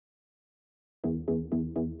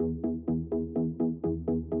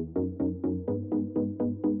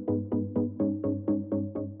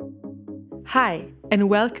Hi, and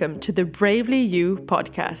welcome to the Bravely You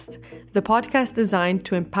podcast, the podcast designed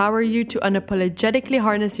to empower you to unapologetically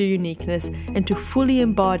harness your uniqueness and to fully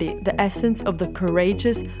embody the essence of the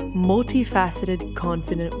courageous, multifaceted,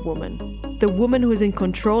 confident woman. The woman who is in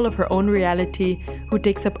control of her own reality, who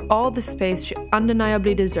takes up all the space she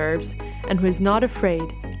undeniably deserves, and who is not afraid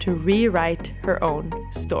to rewrite her own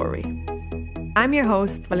story. I'm your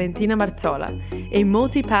host, Valentina Marzola, a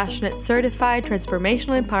multi-passionate certified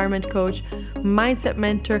transformational empowerment coach, mindset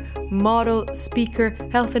mentor, model, speaker,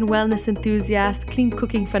 health and wellness enthusiast, clean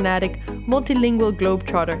cooking fanatic, multilingual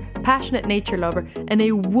globetrotter, passionate nature lover, and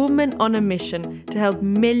a woman on a mission to help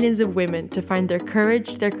millions of women to find their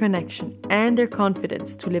courage, their connection, and their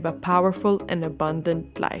confidence to live a powerful and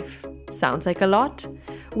abundant life. Sounds like a lot?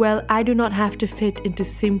 Well, I do not have to fit into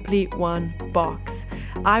simply one box.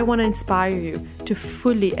 I want to inspire you to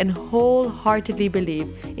fully and wholeheartedly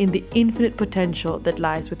believe in the infinite potential that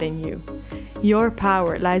lies within you. Your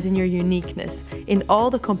power lies in your uniqueness, in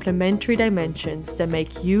all the complementary dimensions that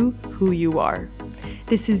make you who you are.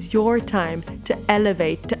 This is your time to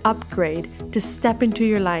elevate, to upgrade, to step into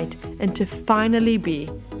your light, and to finally be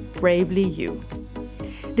bravely you.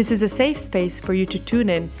 This is a safe space for you to tune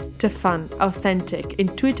in to fun, authentic,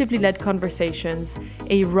 intuitively led conversations,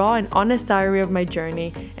 a raw and honest diary of my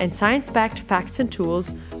journey, and science-backed facts and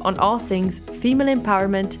tools on all things female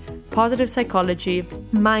empowerment, positive psychology,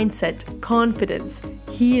 mindset, confidence,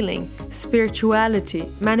 healing, spirituality,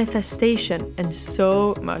 manifestation, and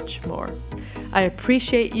so much more. I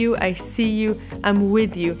appreciate you, I see you, I'm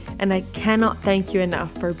with you, and I cannot thank you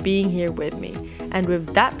enough for being here with me. And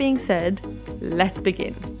with that being said, let's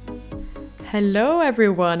begin. Hello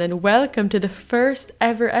everyone, and welcome to the first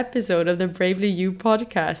ever episode of the Bravely You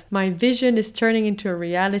podcast. My vision is turning into a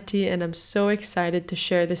reality and I'm so excited to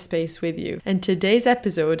share this space with you. And today's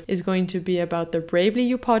episode is going to be about the Bravely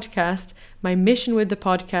You podcast, my mission with the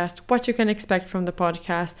podcast, what you can expect from the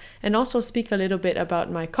podcast, and also speak a little bit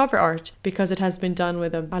about my cover art because it has been done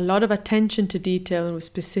with a lot of attention to detail and with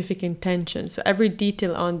specific intention. So every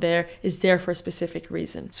detail on there is there for a specific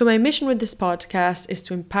reason. So my mission with this podcast is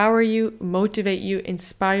to empower you, motivate you,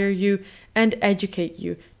 inspire you, and educate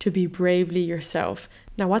you to be bravely yourself.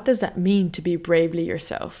 Now, what does that mean to be bravely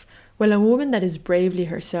yourself? Well, a woman that is bravely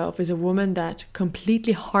herself is a woman that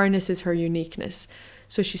completely harnesses her uniqueness.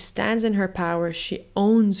 So she stands in her power, she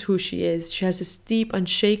owns who she is, she has this deep,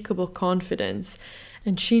 unshakable confidence,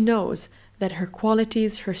 and she knows that her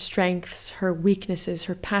qualities, her strengths, her weaknesses,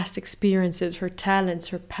 her past experiences, her talents,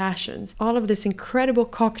 her passions, all of this incredible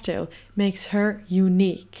cocktail makes her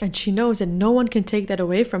unique. And she knows that no one can take that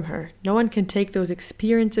away from her. No one can take those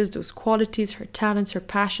experiences, those qualities, her talents, her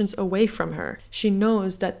passions away from her. She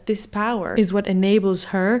knows that this power is what enables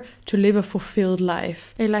her to live a fulfilled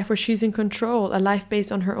life, a life where she's in control, a life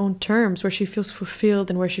based on her own terms, where she feels fulfilled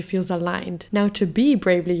and where she feels aligned. Now, to be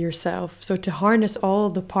bravely yourself, so to harness all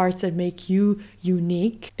the parts that make you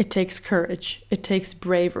unique, it takes courage, it takes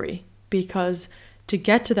bravery, because to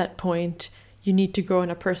get to that point, you need to go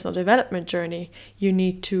on a personal development journey. You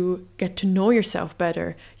need to get to know yourself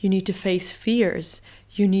better. You need to face fears.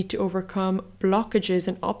 You need to overcome blockages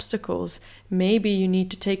and obstacles. Maybe you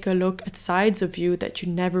need to take a look at sides of you that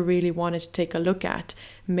you never really wanted to take a look at.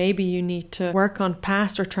 Maybe you need to work on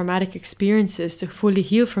past or traumatic experiences to fully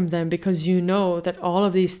heal from them because you know that all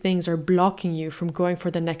of these things are blocking you from going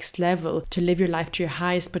for the next level, to live your life to your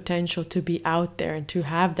highest potential, to be out there and to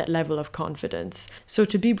have that level of confidence. So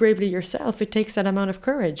to be bravely yourself, it takes that amount of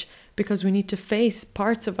courage because we need to face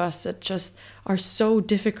parts of us that just are so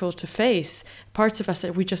difficult to face, parts of us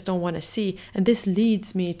that we just don't want to see. And this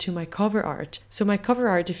leads me to my cover art. So my cover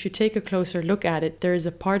art, if you take a closer look at it, there is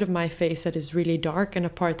a part of my face that is really dark and a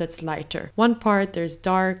part that's lighter. One part, there's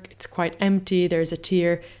dark, it's quite empty, there's a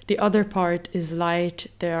tear. The other part is light,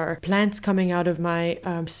 there are plants coming out of my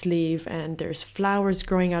sleeve and there's flowers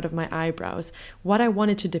growing out of my eyebrows. What I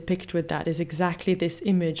wanted to depict with that is exactly this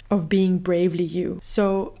image of being bravely you.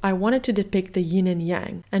 So I wanted to depict the yin and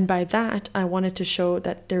yang, and by that I wanted to show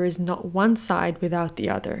that there is not one side without the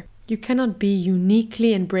other. You cannot be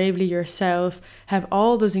uniquely and bravely yourself, have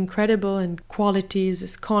all those incredible and qualities,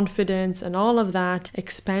 this confidence and all of that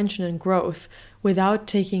expansion and growth without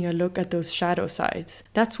taking a look at those shadow sides.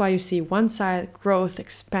 That's why you see one side, growth,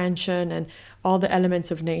 expansion, and all the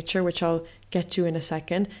elements of nature, which I'll get to in a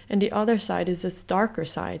second, and the other side is this darker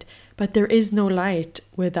side. But there is no light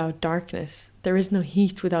without darkness. There is no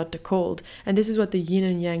heat without the cold. And this is what the yin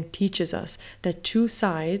and yang teaches us, that two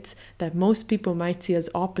sides that most people might see as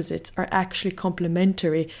opposites are actually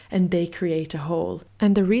complementary and they create a whole.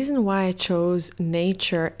 And the reason why I chose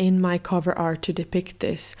nature in my cover art to depict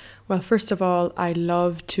this, well, first of all, I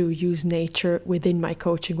love to use nature within my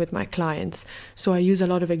coaching with my clients. So I use a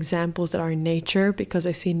lot of examples that are in nature because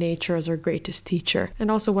I see nature as our greatest teacher. And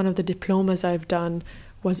also one of the diplomas I've done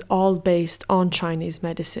was all based on Chinese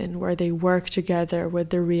medicine, where they work together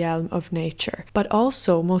with the realm of nature. But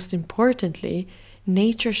also, most importantly,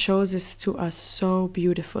 nature shows this to us so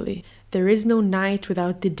beautifully. There is no night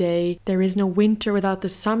without the day, there is no winter without the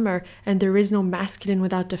summer, and there is no masculine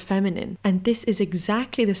without the feminine. And this is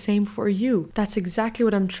exactly the same for you. That's exactly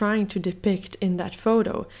what I'm trying to depict in that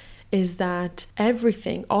photo, is that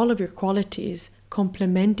everything, all of your qualities,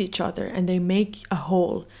 complement each other and they make a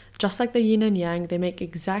whole. Just like the yin and yang, they make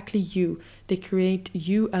exactly you. They create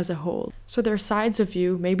you as a whole. So there are sides of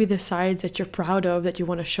you, maybe the sides that you're proud of, that you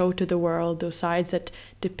want to show to the world, those sides that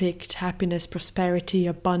depict happiness, prosperity,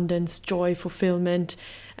 abundance, joy, fulfillment.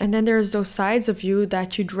 And then there's those sides of you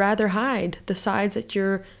that you'd rather hide, the sides that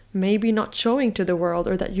you're maybe not showing to the world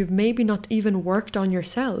or that you've maybe not even worked on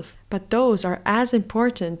yourself. But those are as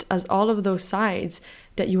important as all of those sides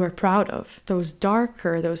that you are proud of. Those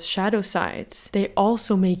darker, those shadow sides, they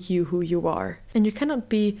also make you who you are. And you cannot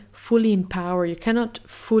be fully in power, you cannot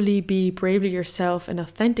fully be bravely yourself and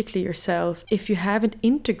authentically yourself if you haven't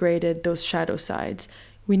integrated those shadow sides.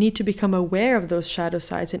 We need to become aware of those shadow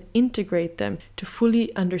sides and integrate them to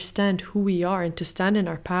fully understand who we are and to stand in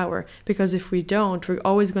our power. Because if we don't, we're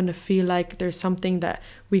always going to feel like there's something that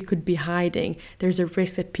we could be hiding. There's a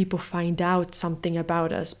risk that people find out something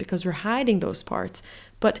about us because we're hiding those parts.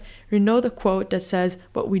 But you know the quote that says,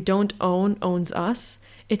 "What we don't own owns us"?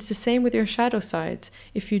 It's the same with your shadow sides.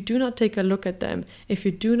 If you do not take a look at them, if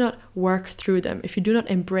you do not work through them, if you do not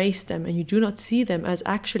embrace them and you do not see them as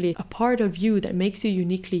actually a part of you that makes you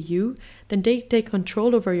uniquely you, then they take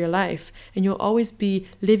control over your life and you'll always be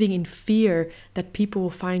living in fear that people will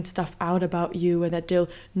find stuff out about you and that they'll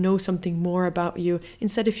know something more about you.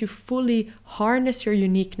 Instead, if you fully harness your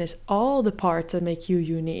uniqueness, all the parts that make you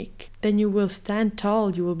unique, then you will stand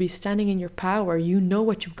tall, you will be standing in your power, you know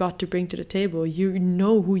what you've got to bring to the table, you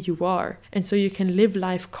know who you are, and so you can live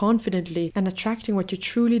life confidently and attracting what you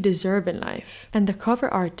truly deserve in life. And the cover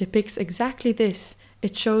art depicts exactly this.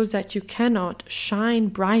 It shows that you cannot shine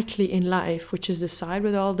brightly in life, which is the side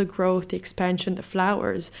with all the growth, the expansion, the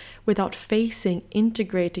flowers, without facing,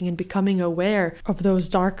 integrating, and becoming aware of those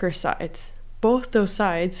darker sides. Both those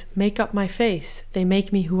sides make up my face. They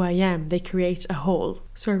make me who I am. They create a whole.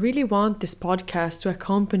 So I really want this podcast to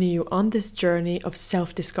accompany you on this journey of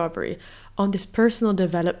self-discovery, on this personal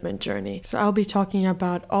development journey. So I'll be talking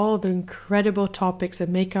about all the incredible topics that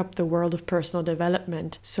make up the world of personal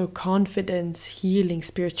development. So confidence, healing,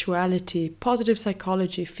 spirituality, positive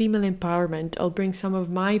psychology, female empowerment. I'll bring some of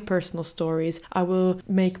my personal stories. I will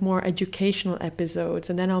make more educational episodes,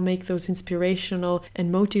 and then I'll make those inspirational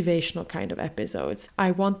and motivational kind of episodes.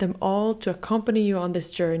 I want them all to accompany you on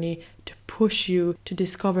this journey, to push you to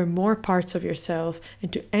discover more parts of yourself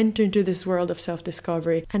and to enter into this world of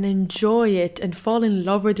self-discovery and enjoy it and fall in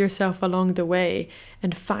love with yourself along the way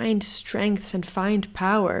and find strengths and find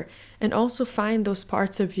power and also find those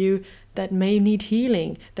parts of you that may need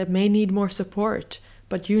healing, that may need more support.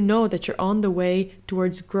 But you know that you're on the way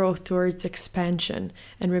towards growth, towards expansion.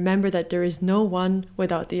 And remember that there is no one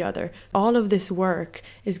without the other. All of this work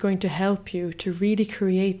is going to help you to really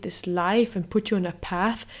create this life and put you on a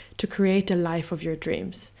path to create a life of your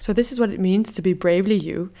dreams. So this is what it means to be bravely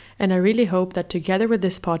you. And I really hope that together with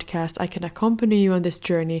this podcast, I can accompany you on this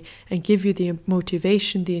journey and give you the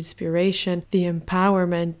motivation, the inspiration, the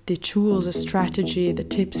empowerment, the tools, the strategy, the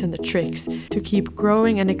tips and the tricks to keep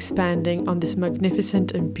growing and expanding on this magnificent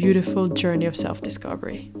and beautiful journey of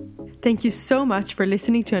self-discovery. Thank you so much for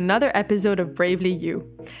listening to another episode of Bravely You.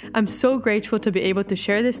 I'm so grateful to be able to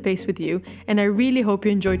share this space with you, and I really hope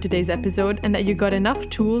you enjoyed today's episode and that you got enough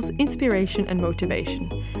tools, inspiration, and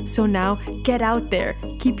motivation. So now, get out there,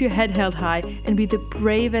 keep your head held high, and be the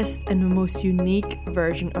bravest and the most unique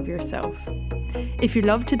version of yourself. If you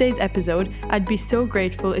loved today's episode, I'd be so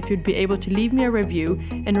grateful if you'd be able to leave me a review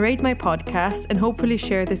and rate my podcast and hopefully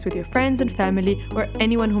share this with your friends and family or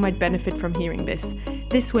anyone who might benefit from hearing this.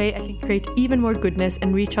 This way, I can create even more goodness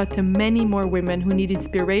and reach out to many more women who need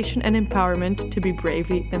inspiration and empowerment to be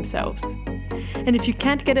bravely themselves. And if you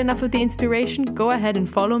can't get enough of the inspiration, go ahead and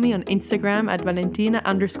follow me on Instagram at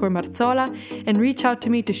Valentina_Marzola and reach out to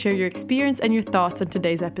me to share your experience and your thoughts on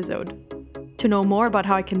today's episode. To know more about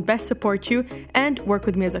how I can best support you and work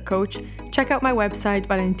with me as a coach, check out my website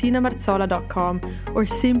valentinamarzola.com or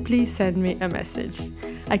simply send me a message.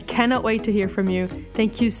 I cannot wait to hear from you.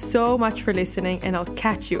 Thank you so much for listening, and I'll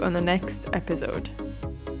catch you on the next episode.